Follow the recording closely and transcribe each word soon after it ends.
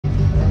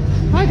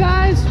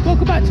guys,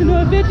 welcome back to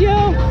another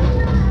video.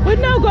 We've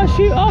now got to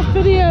shoot off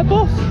for the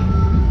bus.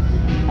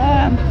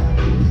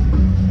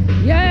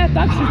 Yeah,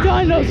 thanks for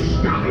joining us.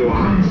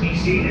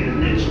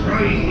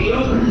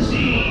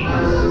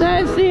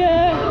 There's the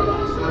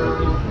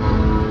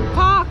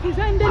park is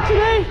ending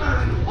today.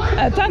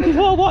 Thank you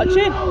for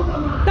watching.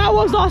 That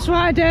was last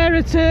ride there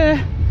at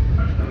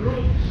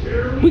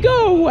we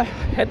go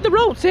hit the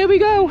ropes. Here we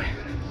go.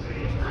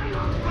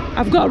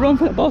 I've got to run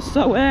for the bus,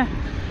 so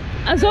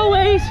as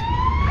always,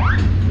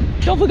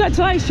 don't forget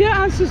to like, share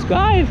and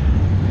subscribe.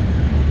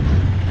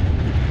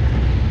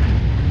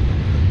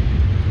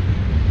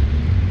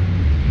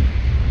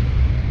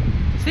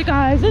 See you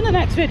guys in the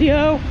next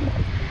video.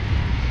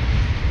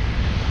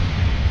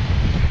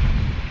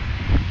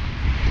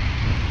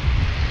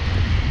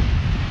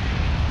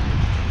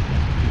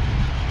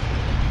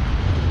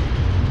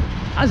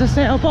 As I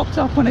say, I'll box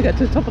off when I get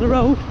to the top of the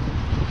road.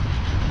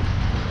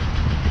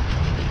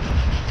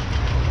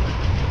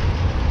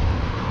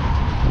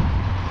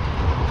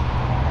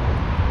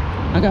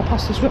 I gotta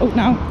pass this road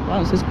now,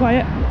 while it's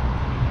quiet.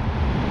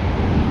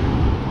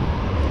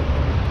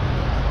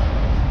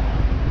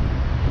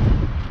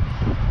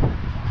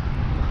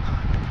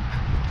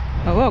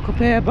 I walk up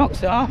here,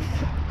 box it off,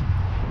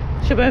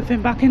 shove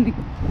everything back in the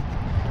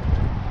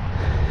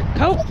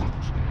coat.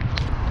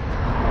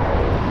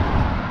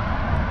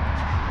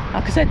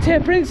 Like I said,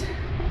 Tir Prince,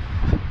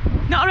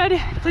 not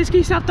ready. Please keep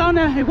yourself down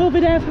there. It will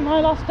be there for my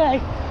last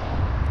day.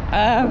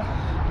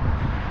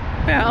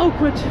 Yeah,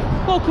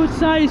 Oakwood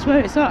size where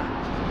it's at.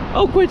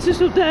 Oakwood's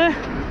just up there.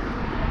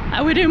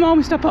 We do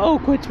normally stop at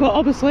Oakwood's, but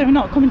obviously we're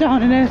not coming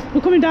down in here.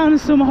 We're coming down in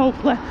summer,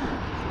 hopefully.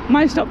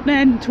 Might stop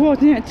then towards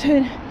the end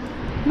to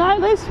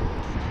Niley's.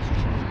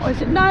 Or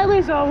is it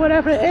Niley's or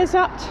whatever it is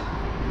at?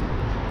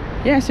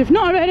 Yes, if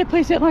not already,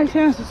 please hit like,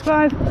 share and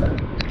subscribe.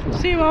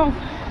 See you all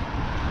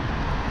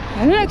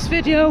in the next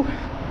video.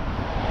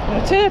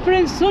 Tir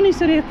Prince, sunny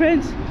Tir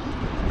Prince.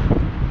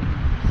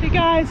 See you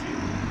guys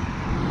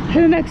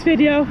in the next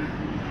video.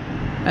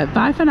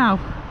 Bye for now.